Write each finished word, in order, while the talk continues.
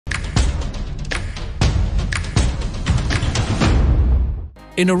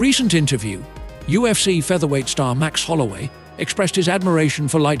In a recent interview, UFC featherweight star Max Holloway expressed his admiration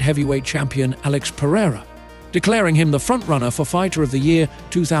for light heavyweight champion Alex Pereira, declaring him the frontrunner for Fighter of the Year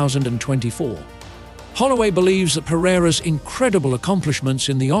 2024. Holloway believes that Pereira's incredible accomplishments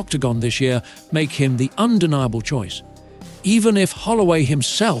in the octagon this year make him the undeniable choice, even if Holloway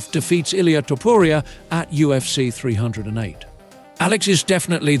himself defeats Ilia Topuria at UFC 308. Alex is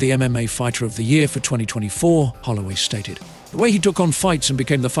definitely the MMA Fighter of the Year for 2024, Holloway stated. The way he took on fights and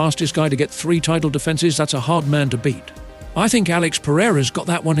became the fastest guy to get 3 title defenses, that's a hard man to beat. I think Alex Pereira's got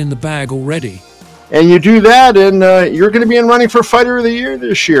that one in the bag already. And you do that, and you're going to be in running for Fighter of the Year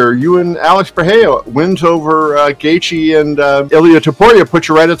this year. You and Alex Pereira, wins over Gaethje and Ilia Topuria put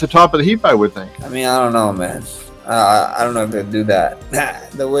you right at the top of the heap, I would think. I mean, I don't know, man. I don't know if they'll do that.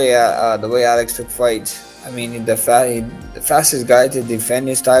 The way Alex took fights, I mean, the fastest guy to defend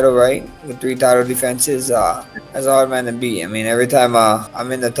his title, right, with 3 title defenses, that's a hard man to beat. I mean, every time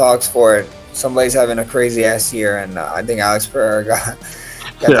I'm in the talks for it, somebody's having a crazy ass year, and I think Alex Pereira got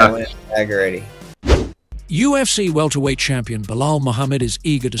that one in the bag already. UFC welterweight champion Belal Muhammad is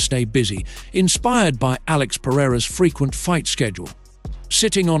eager to stay busy, inspired by Alex Pereira's frequent fight schedule.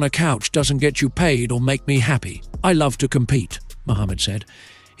 "Sitting on a couch doesn't get you paid or make me happy. I love to compete," Muhammad said.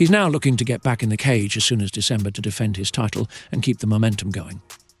 He's now looking to get back in the cage as soon as December to defend his title and keep the momentum going.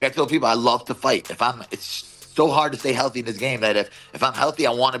 I tell people I love to fight. It's so hard to stay healthy in this game that if I'm healthy,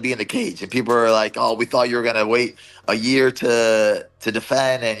 I want to be in the cage. And people are like, "Oh, we thought you were gonna wait a year to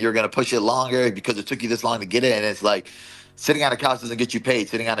defend, and you're gonna push it longer because it took you this long to get it." And it's like, sitting on the couch doesn't get you paid.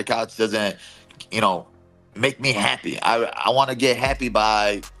 Sitting on the couch doesn't, make me happy. I want to get happy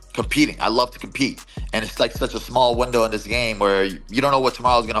by competing. I love to compete, and it's like such a small window in this game where you don't know what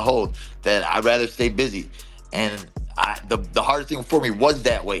tomorrow's gonna hold. That I'd rather stay busy. And the hardest thing for me was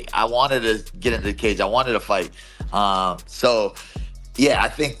that weight. I wanted to get into the cage. I wanted to fight. So, yeah, I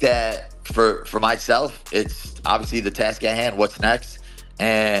think that for myself, it's obviously the task at hand. What's next?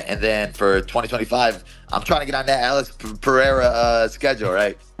 And then for 2025, I'm trying to get on that Alex Pereira schedule,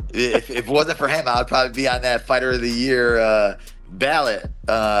 right? If it wasn't for him, I would probably be on that Fighter of the Year ballot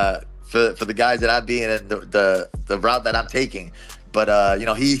for the guys that I'm being in the route that I'm taking. But,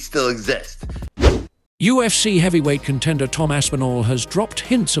 he still exists. UFC heavyweight contender Tom Aspinall has dropped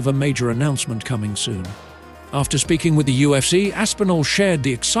hints of a major announcement coming soon. After speaking with the UFC, Aspinall shared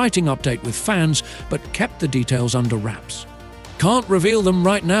the exciting update with fans, but kept the details under wraps. "Can't reveal them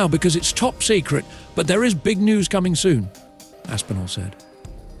right now because it's top secret, but there is big news coming soon," Aspinall said.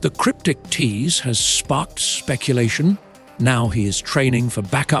 The cryptic tease has sparked speculation. Now he is training for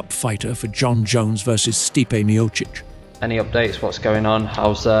backup fighter for John Jones versus Stipe Miocic. Any updates? What's going on?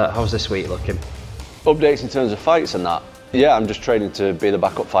 How's this week looking? Updates in terms of fights and that? Yeah, I'm just training to be the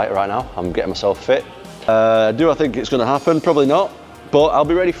backup fighter right now. I'm getting myself fit. Do I think it's going to happen? Probably not, but I'll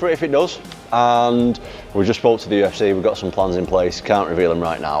be ready for it if it does. And we just spoke to the UFC, we've got some plans in place. Can't reveal them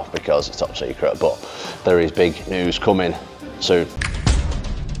right now because it's top secret, but there is big news coming soon.